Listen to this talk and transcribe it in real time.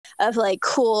of like,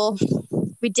 cool,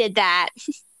 we did that.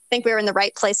 I think we were in the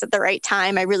right place at the right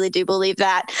time. I really do believe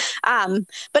that.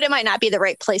 But it might not be the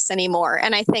right place anymore.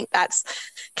 And I think that's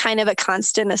kind of a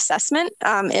constant assessment.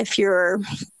 If you're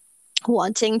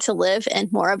wanting to live in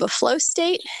more of a flow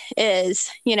state, is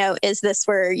this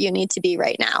where you need to be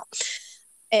right now?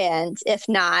 And if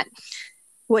not,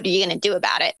 what are you going to do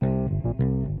about it?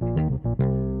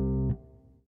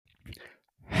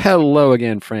 Hello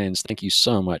again, friends. Thank you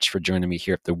so much for joining me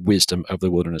here at the Wisdom of the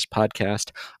Wilderness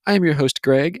podcast. I am your host,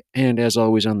 Greg, and as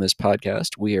always on this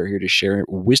podcast, we are here to share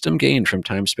wisdom gained from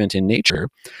time spent in nature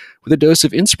with a dose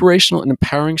of inspirational and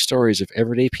empowering stories of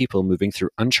everyday people moving through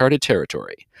uncharted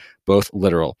territory, both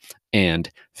literal and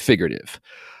figurative.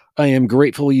 I am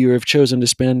grateful you have chosen to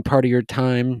spend part of your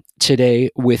time today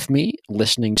with me,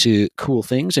 listening to cool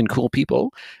things and cool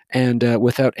people. And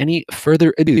without any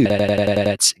further ado,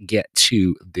 let's get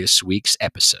to this week's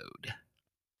episode.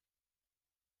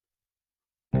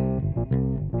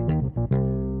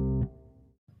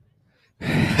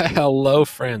 Hello,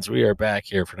 friends. We are back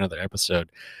here for another episode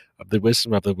of the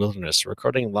Wisdom of the Wilderness,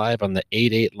 recording live on the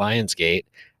 8-8 Lionsgate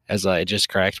as I just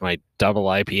cracked my double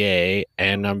IPA,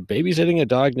 and I'm babysitting a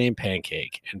dog named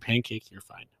Pancake. And Pancake, you're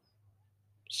fine.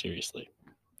 Seriously.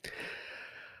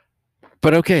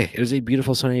 But okay, it was a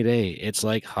beautiful sunny day. It's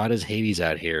like hot as Hades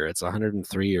out here. It's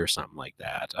 103 or something like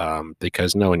that,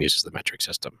 because no one uses the metric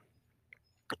system.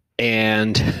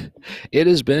 And it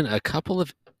has been a couple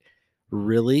of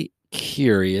really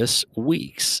curious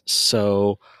weeks.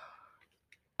 So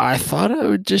I thought I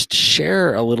would just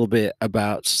share a little bit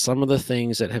about some of the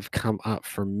things that have come up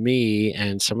for me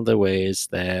and some of the ways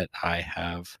that I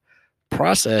have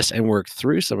processed and worked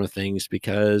through some of the things,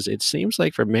 because it seems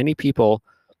like for many people,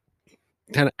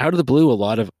 kind of out of the blue, a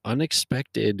lot of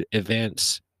unexpected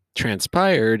events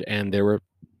transpired, and there were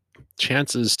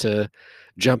chances to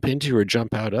jump into or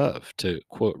jump out of, to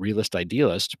quote realist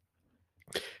idealist,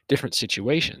 different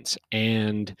situations.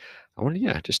 And I want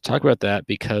to just talk about that,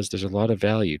 because there's a lot of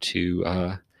value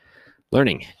to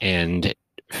learning and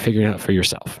figuring out for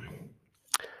yourself.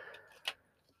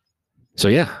 So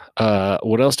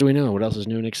what else do we know? What else is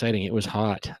new and exciting? It was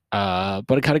hot,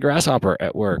 but I caught a grasshopper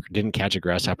at work. Didn't catch a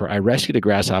grasshopper. I rescued a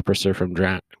grasshopper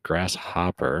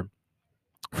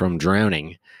from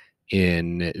drowning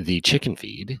in the chicken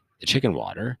feed, the chicken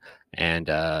water, and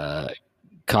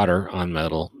caught her on my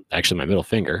middle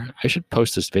finger. I should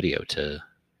post this video to.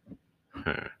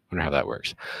 Wonder how that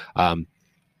works.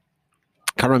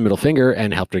 Caught her on my middle finger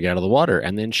and helped her get out of the water.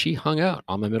 And then she hung out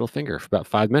on my middle finger for about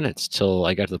 5 minutes till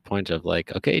I got to the point of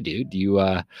like, okay, dude, you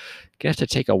gonna have to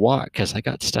take a walk, because I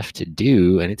got stuff to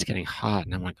do and it's getting hot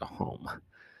and I want to go home.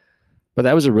 But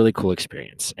that was a really cool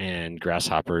experience. And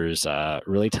grasshoppers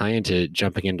really tie into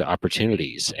jumping into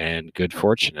opportunities and good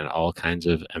fortune and all kinds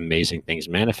of amazing things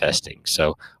manifesting.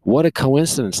 So what a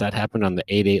coincidence that happened on the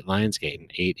 8-8 Lionsgate.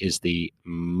 And 8 is the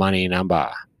money number.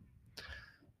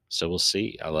 So we'll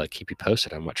see. I'll keep you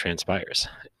posted on what transpires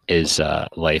as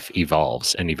life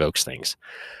evolves and evokes things.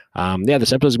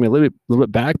 This episode is going to be a little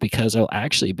bit back, because I'll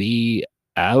actually be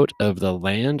out of the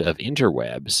land of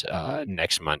interwebs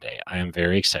next Monday. I am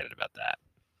very excited about that.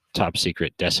 Top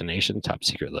secret destination, top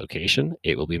secret location.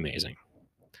 It will be amazing.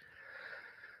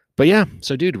 But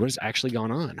so dude, what has actually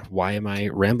gone on? Why am I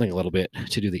rambling a little bit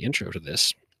to do the intro to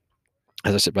this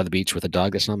as I sit by the beach with a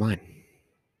dog that's not mine?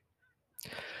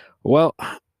 Well,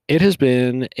 it has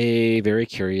been a very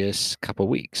curious couple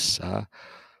weeks.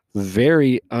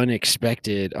 Very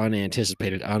unexpected,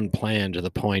 unanticipated, unplanned, to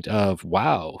the point of,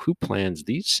 wow, who plans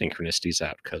these synchronicities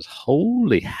out? Because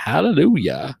holy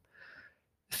hallelujah,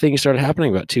 things started happening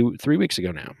about 2-3 weeks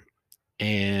ago now.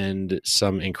 And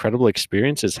some incredible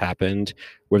experiences happened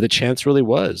where the chance really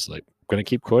was, like, I'm going to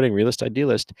keep quoting realist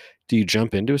idealist, do you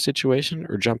jump into a situation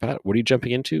or jump out? What are you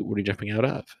jumping into? What are you jumping out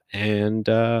of? And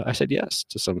I said yes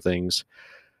to some things,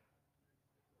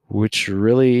 which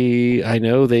really, I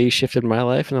know they shifted my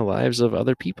life and the lives of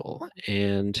other people,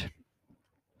 and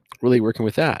really working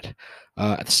with that.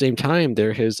 At the same time,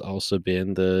 there has also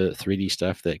been the 3D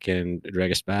stuff that can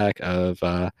drag us back, of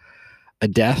a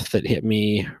death that hit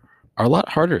me a lot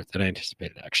harder than I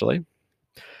anticipated, actually.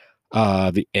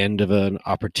 The end of an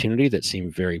opportunity that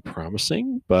seemed very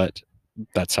promising, but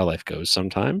that's how life goes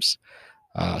sometimes.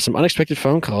 Some unexpected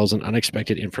phone calls and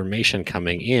unexpected information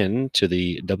coming in to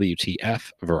the WTF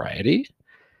variety,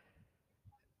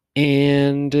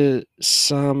 and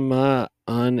some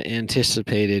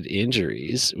unanticipated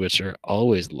injuries, which are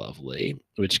always lovely,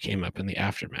 which came up in the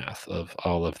aftermath of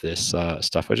all of this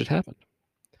stuff which had happened.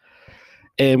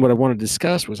 And what I wanted to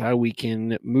discuss was how we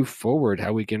can move forward,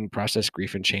 how we can process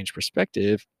grief and change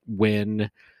perspective when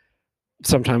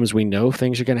sometimes we know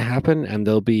things are going to happen and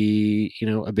there'll be,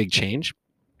 a big change.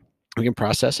 We can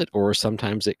process it, or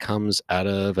sometimes it comes out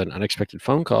of an unexpected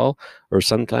phone call, or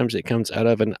sometimes it comes out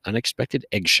of an unexpected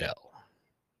eggshell.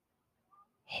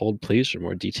 Hold, please, for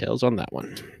more details on that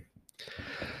one.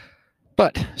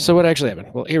 But so what actually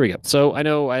happened? Well, here we go. So I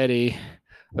know I had a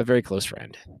very close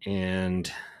friend, and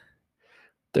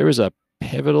there was a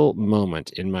pivotal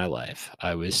moment in my life.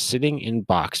 I was sitting in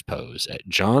box pose at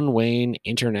John Wayne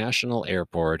International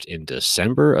Airport in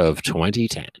December of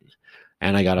 2010,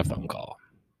 and I got a phone call.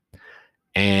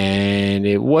 And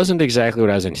it wasn't exactly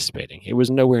what I was anticipating. It was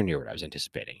nowhere near what I was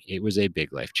anticipating. It was a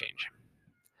big life change.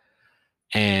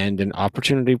 And an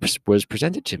opportunity was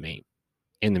presented to me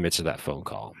in the midst of that phone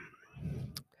call.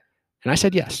 And I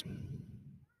said yes.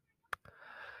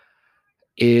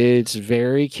 It's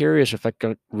very curious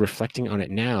reflecting on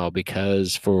it now,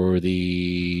 because for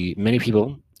the many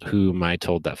people whom I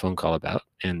told that phone call about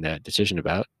and that decision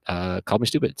about, called me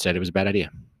stupid, said it was a bad idea.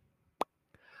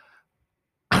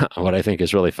 What I think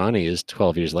is really funny is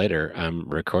 12 years later, I'm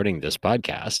recording this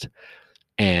podcast,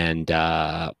 and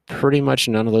pretty much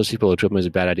none of those people who told me it was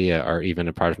a bad idea are even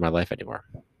a part of my life anymore.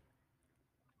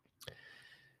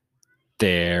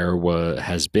 There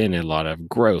has been a lot of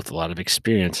growth, a lot of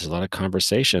experiences, a lot of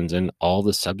conversations, and all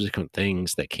the subsequent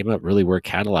things that came up really were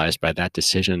catalyzed by that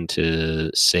decision to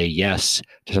say yes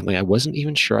to something I wasn't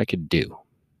even sure I could do.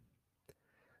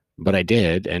 But I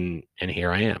did, and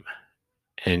here I am.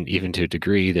 And even to a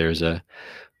degree, there's a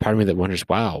part of me that wonders,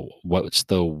 wow, what's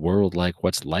the world like?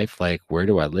 What's life like? Where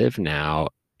do I live now?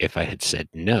 If I had said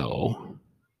no,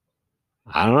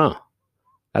 I don't know.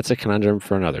 That's a conundrum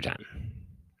for another time.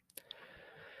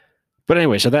 But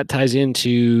anyway, so that ties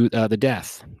into the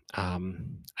death. I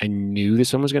knew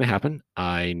this one was going to happen.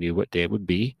 I knew what day it would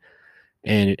be.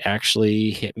 And it actually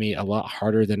hit me a lot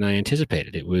harder than I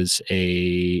anticipated. It was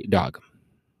a dog,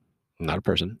 not a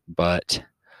person. But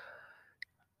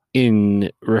in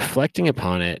reflecting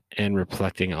upon it and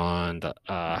reflecting on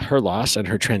her loss and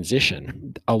her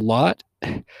transition, a lot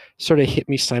sort of hit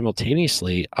me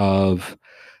simultaneously of,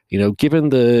 given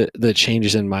the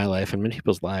changes in my life and many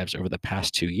people's lives over the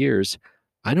past 2 years,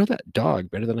 I know that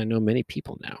dog better than I know many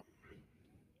people now.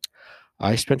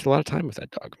 I spent a lot of time with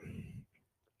that dog.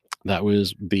 That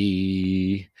was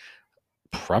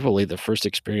probably the first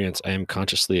experience I am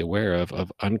consciously aware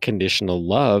of unconditional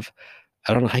love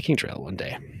out on a hiking trail one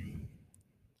day.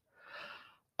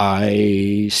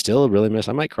 I still really miss,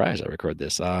 I might cry as I record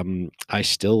this. I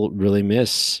still really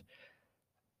miss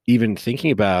even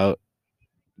thinking about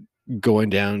going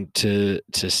down to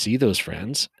see those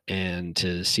friends and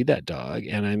to see that dog.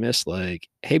 And I miss, like,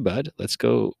 hey bud, let's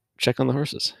go check on the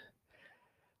horses.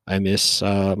 I miss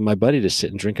my buddy to sit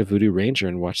and drink a Voodoo Ranger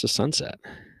and watch the sunset.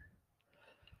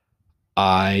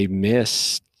 I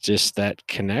miss just that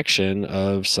connection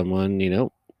of someone,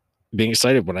 being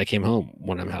excited when I came home,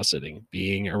 when I'm house sitting,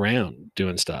 being around,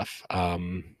 doing stuff,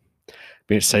 being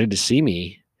excited to see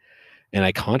me. And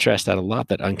I contrast that a lot,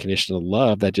 that unconditional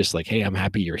love, that just like, hey, I'm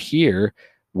happy you're here,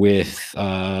 with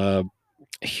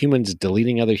humans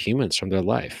deleting other humans from their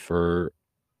life for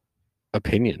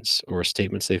opinions or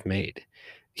statements they've made.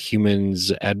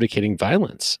 Humans advocating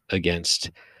violence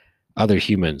against other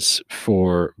humans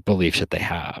for beliefs that they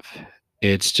have.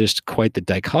 It's just quite the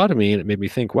dichotomy, and it made me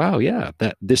think, wow, yeah,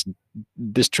 that this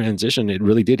transition, it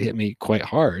really did hit me quite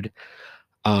hard,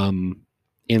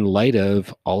 in light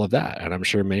of all of that. And I'm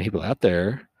sure many people out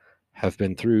there have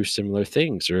been through similar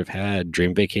things, or have had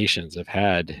dream vacations, have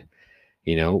had,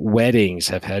 weddings,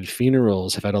 have had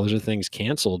funerals, have had all those other things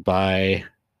canceled by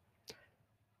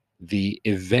the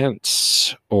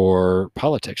events or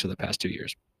politics of the past 2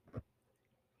 years.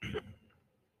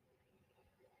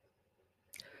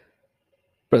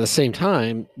 But at the same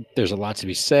time, there's a lot to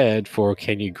be said for,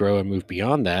 can you grow and move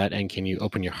beyond that? And can you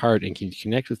open your heart and can you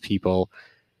connect with people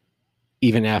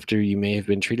even after you may have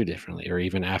been treated differently, or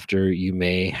even after you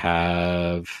may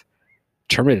have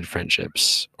terminated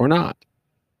friendships or not,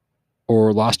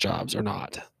 or lost jobs or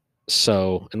not?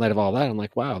 So in light of all that, I'm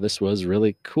like, wow, this was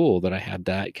really cool that I had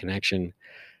that connection.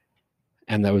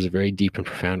 And that was a very deep and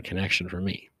profound connection for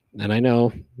me. And I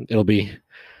know there'll be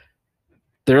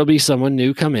someone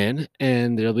new come in,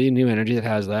 and there'll be a new energy that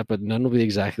has that, but none will be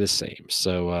exactly the same.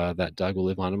 So that dog will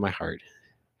live on in my heart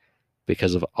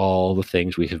because of all the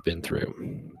things we have been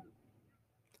through.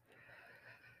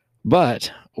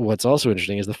 But what's also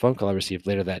interesting is the phone call I received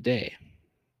later that day,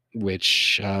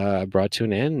 which brought to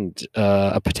an end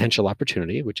a potential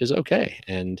opportunity, which is okay.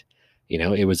 And,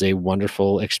 it was a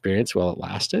wonderful experience while it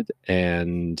lasted.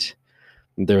 And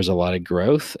there was a lot of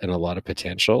growth and a lot of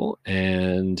potential.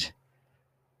 And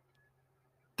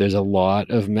there's a lot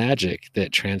of magic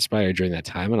that transpired during that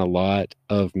time and a lot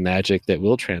of magic that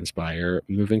will transpire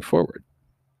moving forward.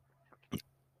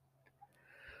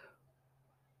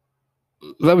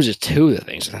 That was just two of the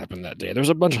things that happened that day. There was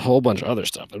a whole bunch of other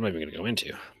stuff I'm not even going to go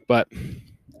into. But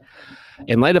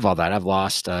in light of all that, I've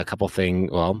lost a couple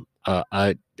things. Well,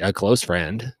 a close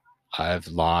friend. I've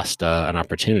lost an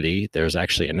opportunity. There's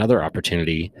actually another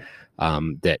opportunity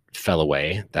that fell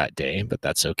away that day, but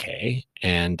that's okay.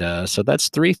 And so that's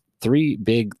three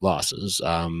big losses.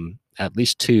 At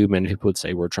least two, many people would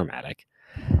say, were traumatic.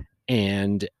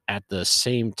 And at the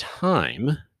same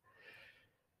time,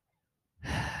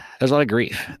 there's a lot of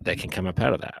grief that can come up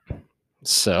out of that.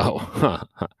 So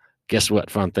guess what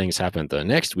fun things happened the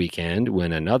next weekend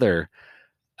when another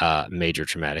major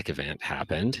traumatic event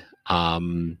happened.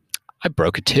 I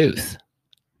broke a tooth,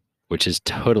 which is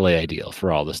totally ideal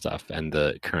for all the stuff and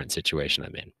the current situation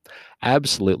I'm in.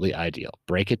 Absolutely ideal.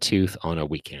 Break a tooth on a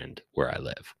weekend where I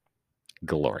live.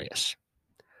 Glorious.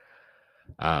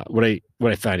 What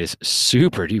I find is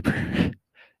super duper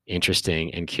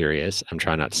interesting and curious. I'm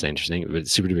trying not to say interesting, but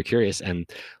super duper curious and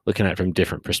looking at it from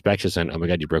different perspectives. And oh my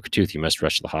God, you broke a tooth. You must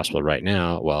rush to the hospital right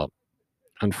now. Well,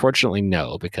 unfortunately,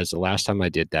 no, because the last time I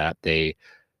did that, they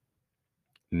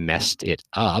messed it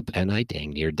up and I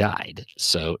dang near died.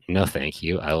 So no, thank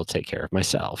you. I will take care of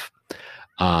myself.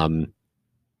 And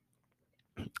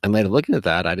later looking at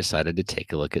that, I decided to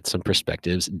take a look at some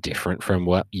perspectives different from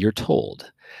what you're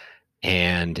told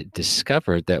and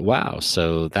discovered that, wow,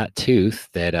 so that tooth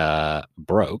that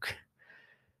broke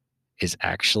is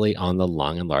actually on the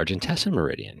long and large intestine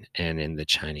meridian. And in the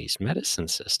Chinese medicine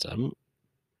system,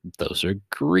 those are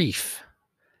grief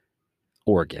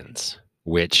organs,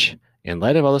 which in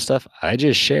light of all the stuff I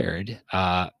just shared,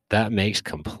 that makes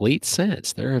complete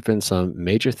sense. There have been some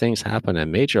major things happen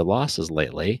and major losses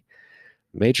lately,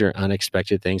 major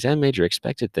unexpected things and major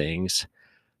expected things.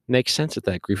 Makes sense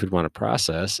that grief would want to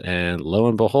process. And lo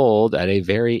and behold, at a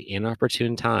very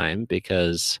inopportune time,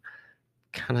 because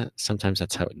kind of sometimes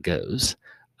that's how it goes,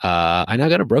 I now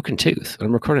got a broken tooth. And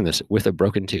I'm recording this with a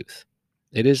broken tooth.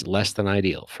 It is less than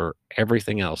ideal for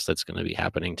everything else that's going to be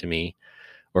happening to me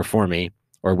or for me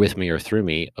or with me or through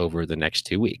me over the next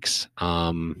 2 weeks.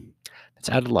 It's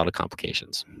added a lot of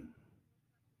complications.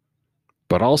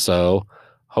 But also,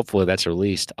 hopefully that's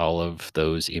released all of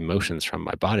those emotions from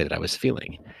my body that I was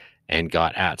feeling and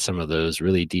got at some of those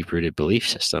really deep-rooted belief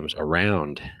systems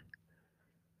around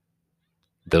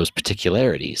those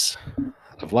particularities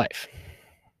of life.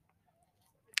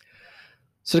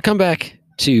 So to come back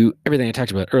to everything I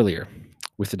talked about earlier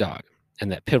with the dog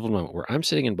and that pivotal moment where I'm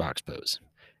sitting in box pose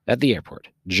at the airport,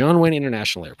 John Wayne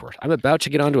International Airport. I'm about to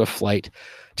get onto a flight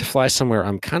to fly somewhere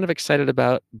I'm kind of excited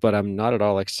about, but I'm not at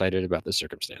all excited about the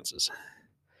circumstances.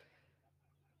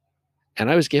 And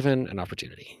I was given an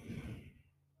opportunity.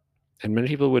 And many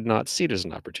people would not see it as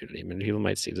an opportunity. Many people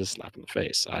might see it as a slap in the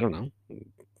face. I don't know.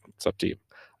 It's up to you.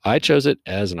 I chose it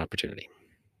as an opportunity.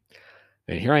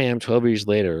 And here I am 12 years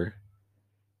later,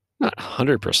 not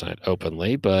 100%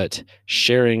 openly, but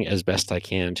sharing as best I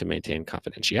can to maintain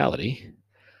confidentiality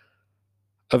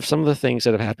of some of the things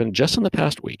that have happened just in the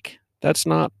past week. That's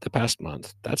not the past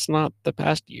month. That's not the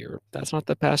past year. That's not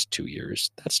the past 2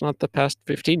 years. That's not the past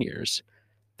 15 years.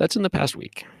 That's in the past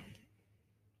week.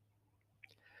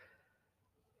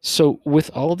 So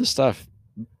with all of the stuff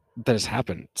that has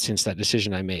happened since that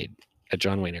decision I made at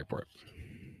John Wayne Airport,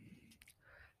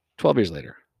 12 years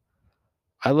later,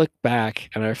 I look back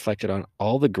and I reflected on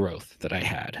all the growth that I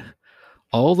had,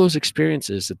 all those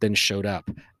experiences that then showed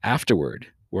up afterward,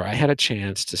 where I had a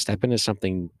chance to step into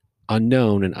something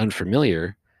unknown and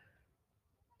unfamiliar,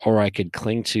 or I could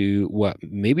cling to what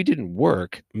maybe didn't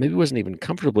work, maybe wasn't even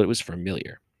comfortable, it was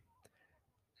familiar.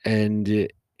 And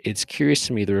it's curious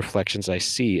to me the reflections I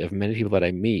see of many people that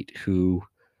I meet who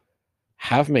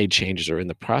have made changes or in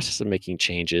the process of making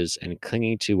changes and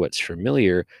clinging to what's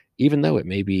familiar, even though it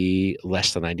may be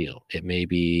less than ideal. It may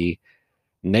be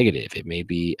negative. It may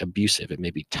be abusive. It may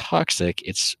be toxic.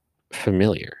 It's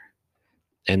familiar.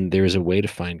 And there's a way to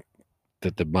find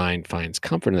that the mind finds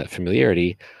comfort in that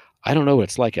familiarity. I don't know what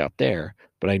it's like out there,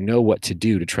 but I know what to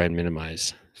do to try and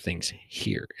minimize things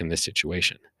here in this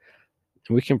situation.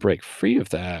 And we can break free of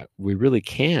that. We really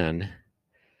can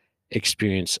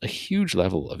experience a huge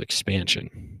level of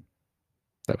expansion.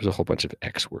 That was a whole bunch of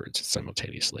X words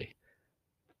simultaneously.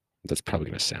 That's probably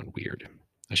going to sound weird.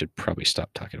 I should probably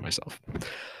stop talking to myself.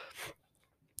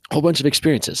 A whole bunch of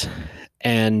experiences.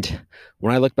 And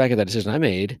when I look back at that decision I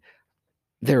made,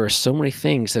 there are so many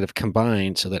things that have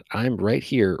combined so that I'm right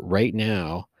here, right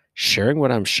now, sharing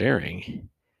what I'm sharing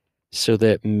so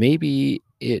that maybe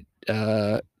it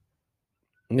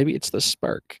maybe it's the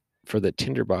spark for the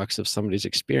tinderbox of somebody's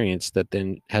experience that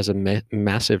then has a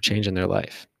massive change in their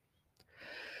life.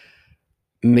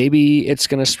 Maybe it's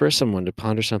going to spur someone to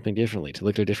ponder something differently, to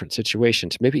look at a different situation,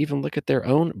 to maybe even look at their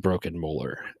own broken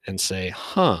molar and say,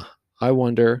 I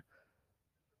wonder,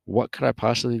 what could I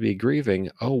possibly be grieving?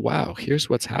 Oh, wow, here's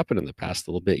what's happened in the past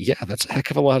little bit. Yeah, that's a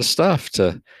heck of a lot of stuff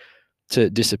to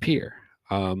disappear.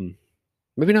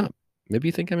 Maybe not. Maybe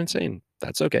you think I'm insane.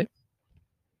 That's okay.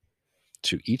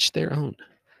 To each their own.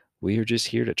 We are just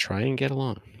here to try and get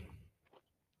along.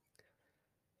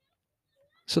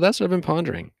 So that's what I've been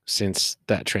pondering since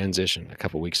that transition a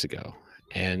couple weeks ago.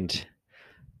 And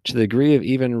to the degree of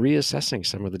even reassessing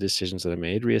some of the decisions that I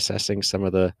made, reassessing some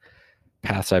of the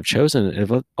paths I've chosen,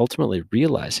 and ultimately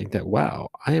realizing that, wow,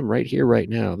 I am right here, right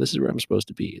now. This is where I'm supposed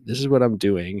to be. This is what I'm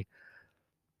doing.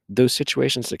 Those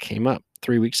situations that came up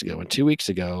 3 weeks ago and 2 weeks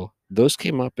ago, those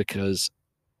came up because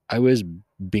I was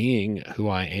being who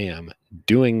I am,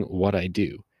 doing what I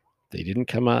do. They didn't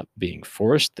come up being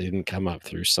forced. They didn't come up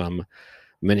through some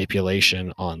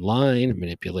manipulation online,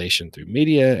 manipulation through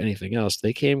media, anything else.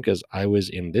 They came because I was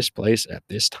in this place at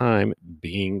this time,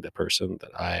 being the person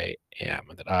that I am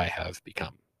and that I have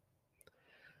become.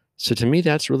 So to me,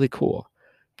 that's really cool,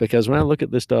 because when I look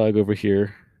at this dog over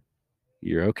here,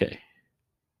 you're okay.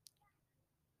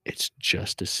 It's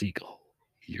just a seagull.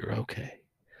 You're okay.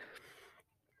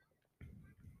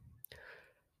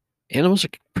 Animals are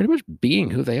pretty much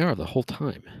being who they are the whole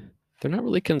time. They're not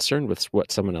really concerned with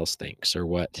what someone else thinks, or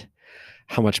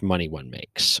how much money one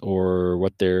makes, or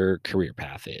what their career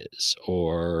path is,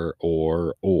 or.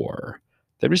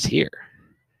 They're just here.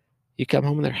 You come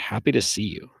home and they're happy to see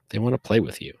you. They want to play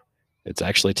with you. It's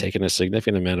actually taken a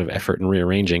significant amount of effort in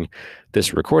rearranging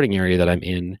this recording area that I'm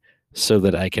in so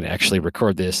that I can actually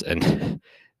record this and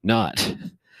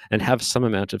have some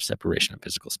amount of separation of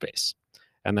physical space.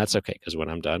 And that's okay, because when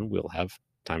I'm done, we'll have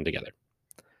time together.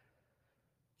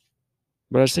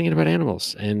 But I was thinking about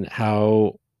animals and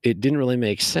how it didn't really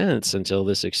make sense until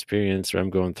this experience where I'm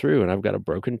going through and I've got a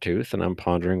broken tooth and I'm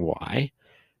pondering why,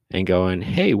 and going,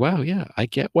 hey, wow, yeah, I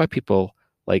get why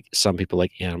some people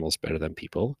like animals better than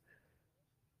people,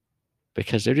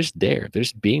 because they're just there. They're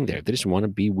just being there. They just want to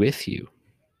be with you.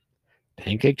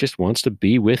 Pancake just wants to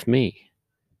be with me.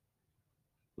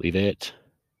 Leave it.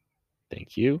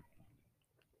 Thank you.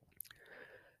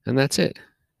 And that's it.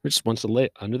 It just wants to lay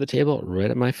under the table right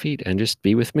at my feet and just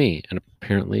be with me, and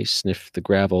apparently sniff the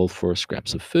gravel for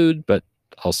scraps of food, but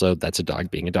also that's a dog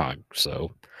being a dog.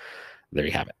 So there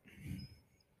you have it.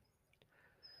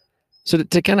 So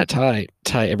to kind of tie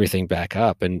everything back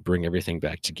up and bring everything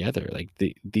back together, like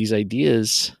these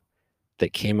ideas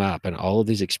that came up and all of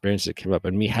these experiences that came up,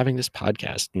 and me having this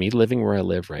podcast, me living where I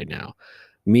live right now,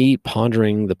 me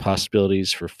pondering the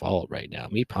possibilities for fall right now,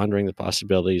 me pondering the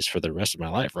possibilities for the rest of my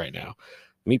life right now,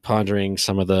 me pondering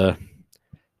some of the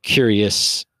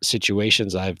curious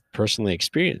situations I've personally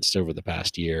experienced over the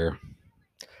past year.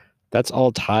 That's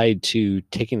all tied to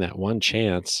taking that one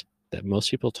chance that most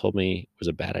people told me was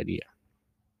a bad idea.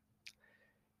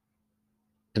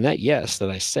 And that yes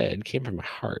that I said came from my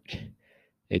heart.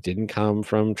 It didn't come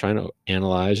from trying to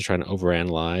analyze or trying to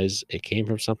overanalyze. It came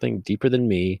from something deeper than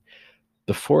me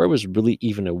before I was really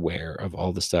even aware of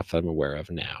all the stuff I'm aware of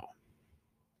now.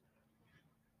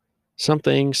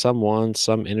 Something, someone,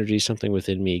 some energy, something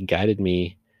within me guided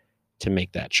me to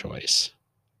make that choice.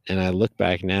 And I look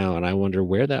back now and I wonder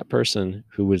where that person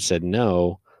who would have said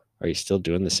no, are you still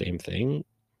doing the same thing?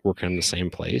 Working in the same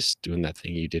place, doing that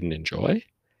thing you didn't enjoy?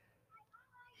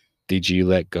 Did you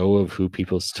let go of who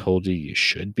people told you you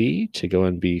should be to go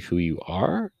and be who you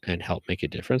are and help make a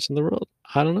difference in the world?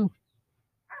 I don't know.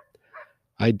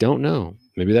 I don't know.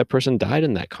 Maybe that person died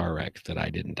in that car wreck that I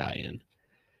didn't die in.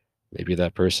 Maybe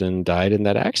that person died in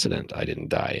that accident I didn't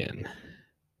die in.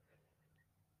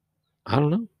 I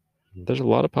don't know. There's a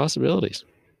lot of possibilities.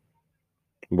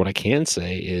 What I can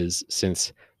say is,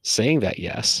 since saying that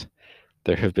yes,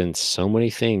 there have been so many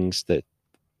things that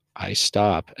I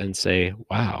stop and say,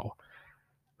 wow,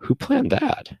 who planned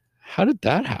that? How did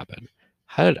that happen?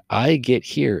 How did I get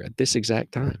here at this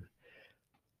exact time?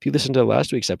 If you listen to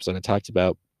last week's episode, I talked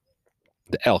about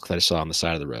the elk that I saw on the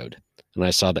side of the road. And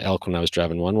I saw the elk when I was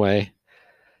driving one way,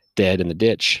 dead in the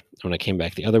ditch. When I came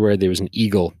back the other way, there was an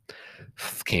eagle,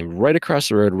 came right across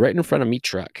the road, right in front of me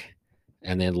truck,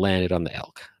 and then landed on the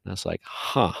elk. And I was like,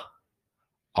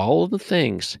 all of the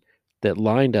things that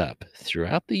lined up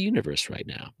throughout the universe right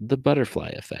now, the butterfly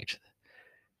effect,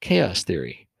 chaos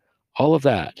theory, all of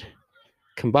that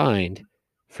combined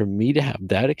for me to have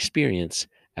that experience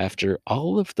after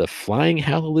all of the flying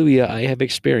hallelujah I have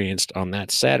experienced on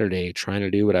that Saturday trying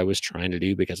to do what I was trying to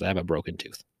do because I have a broken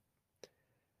tooth.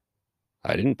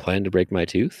 I didn't plan to break my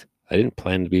tooth. I didn't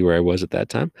plan to be where I was at that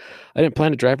time. I didn't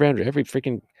plan to drive around to every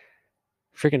freaking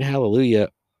hallelujah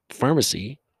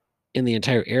pharmacy in the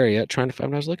entire area trying to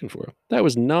find what I was looking for. That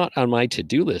was not on my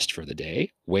to-do list for the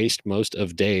day. Waste most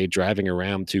of day driving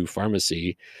around to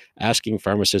pharmacy, asking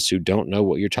pharmacists who don't know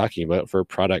what you're talking about for a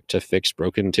product to fix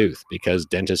broken tooth because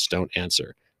dentists don't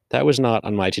answer. That was not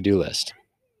on my to-do list.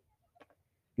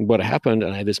 What happened,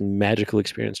 and I had this magical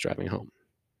experience driving home.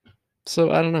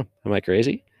 So I don't know. Am I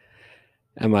crazy?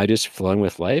 Am I just flowing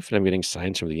with life and I'm getting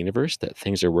signs from the universe that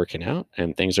things are working out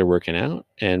and things are working out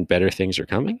and better things are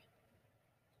coming?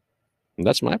 And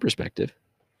that's my perspective.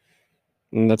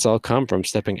 And that's all come from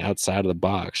stepping outside of the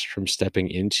box, from stepping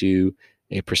into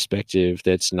a perspective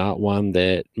that's not one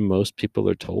that most people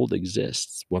are told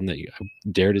exists, one that you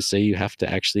dare to say you have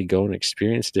to actually go and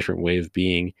experience a different way of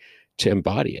being to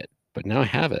embody it. But now I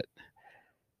have it.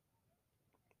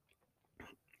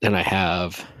 And I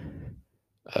have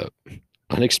an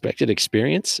unexpected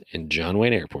experience in John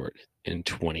Wayne Airport in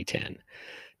 2010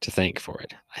 to thank for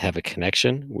it. I have a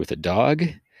connection with a dog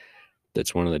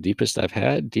that's one of the deepest I've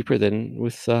had, deeper than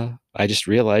with, I just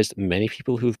realized many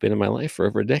people who've been in my life for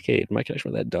over a decade, my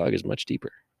connection with that dog is much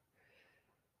deeper.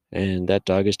 And that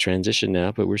dog has transitioned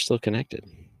now, but we're still connected.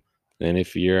 And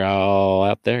if you're all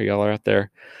out there, y'all are out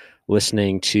there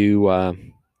listening to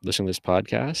this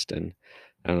podcast and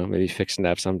I don't know, maybe fixing to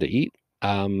have something to eat. If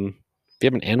you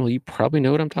have an animal, you probably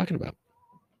know what I'm talking about.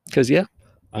 Because yeah,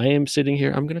 I am sitting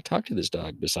here. I'm going to talk to this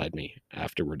dog beside me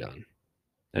after we're done.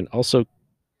 And also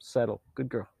settle. Good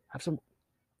girl. Have some.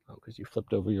 Oh, because you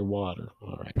flipped over your water.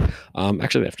 All right.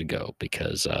 Actually, I have to go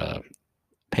because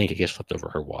Pancake has flipped over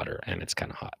her water and it's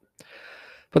kind of hot.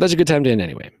 But that's a good time to end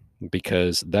anyway,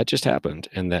 because that just happened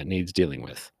and that needs dealing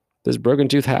with. This broken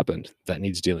tooth happened. That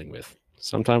needs dealing with.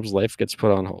 Sometimes life gets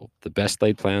put on hold. The best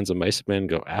laid plans of mice and men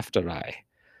go after I.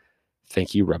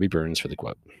 Thank you, Robbie Burns, for the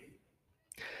quote.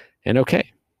 And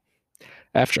okay,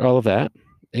 after all of that,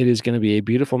 it is going to be a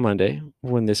beautiful Monday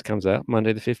when this comes out,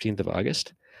 Monday, the 15th of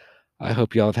August. I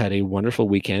hope you all have had a wonderful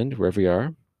weekend wherever you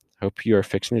are. I hope you are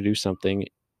fixing to do something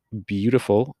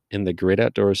beautiful in the great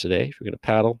outdoors today. If you're going to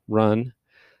paddle, run,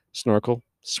 snorkel,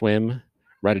 swim,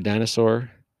 ride a dinosaur,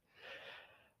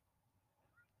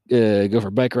 go for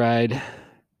a bike ride,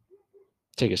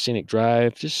 take a scenic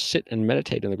drive, just sit and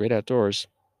meditate in the great outdoors.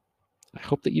 I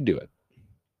hope that you do it.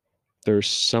 There's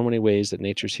so many ways that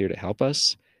nature's here to help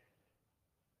us.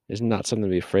 It's not something to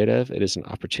be afraid of. It is an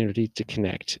opportunity to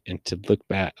connect and to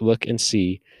look and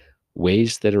see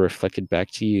ways that are reflected back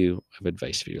to you of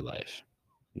advice for your life.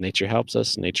 Nature helps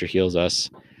us. Nature heals us.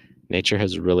 Nature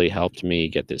has really helped me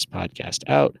get this podcast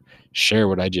out, share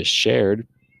what I just shared,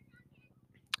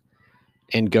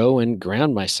 and go and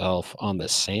ground myself on the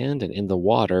sand and in the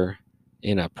water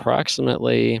in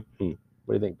approximately, what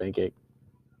do you think, Pancake?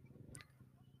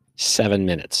 7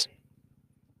 minutes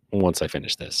once I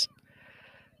finish this.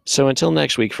 So until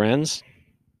next week, friends,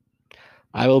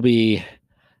 I will be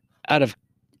out of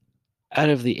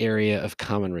the area of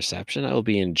common reception. I will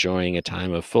be enjoying a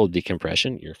time of full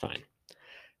decompression. You're fine.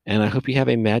 And I hope you have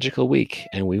a magical week,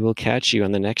 and we will catch you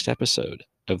on the next episode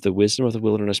of the Wisdom of the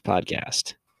Wilderness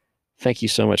podcast. Thank you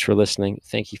so much for listening.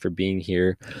 Thank you for being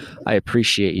here. I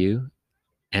appreciate you,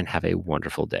 and have a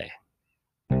wonderful day.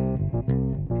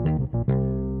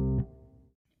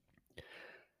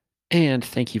 And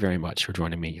thank you very much for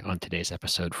joining me on today's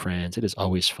episode, friends. It is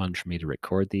always fun for me to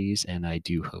record these, and I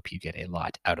do hope you get a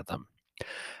lot out of them.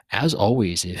 As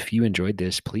always, if you enjoyed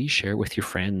this, please share with your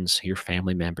friends, your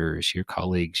family members, your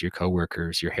colleagues, your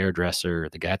coworkers, your hairdresser,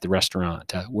 the guy at the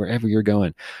restaurant, wherever you're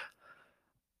going.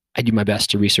 I do my best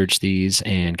to research these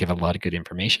and give a lot of good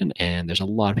information, and there's a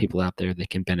lot of people out there that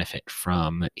can benefit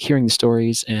from hearing the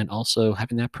stories and also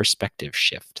having that perspective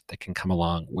shift that can come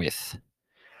along with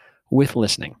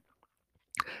listening.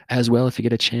 As well, if you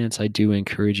get a chance, I do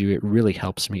encourage you. It really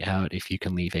helps me out if you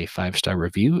can leave a 5-star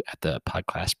review at the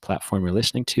podcast platform you're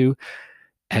listening to,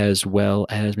 as well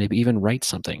as maybe even write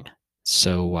something.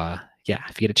 So, yeah,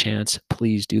 if you get a chance,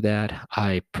 please do that.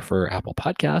 I prefer Apple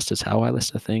Podcasts is how I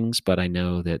listen to things, but I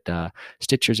know that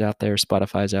Stitcher's out there,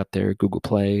 Spotify's out there, Google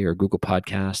Play or Google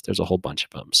Podcast. There's a whole bunch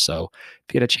of them. So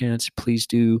if you get a chance, please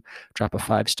do drop a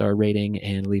 5-star rating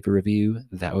and leave a review.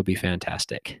 That would be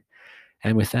fantastic.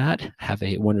 And with that, have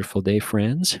a wonderful day,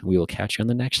 friends. We will catch you on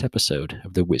the next episode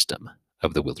of the Wisdom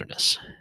of the Wilderness.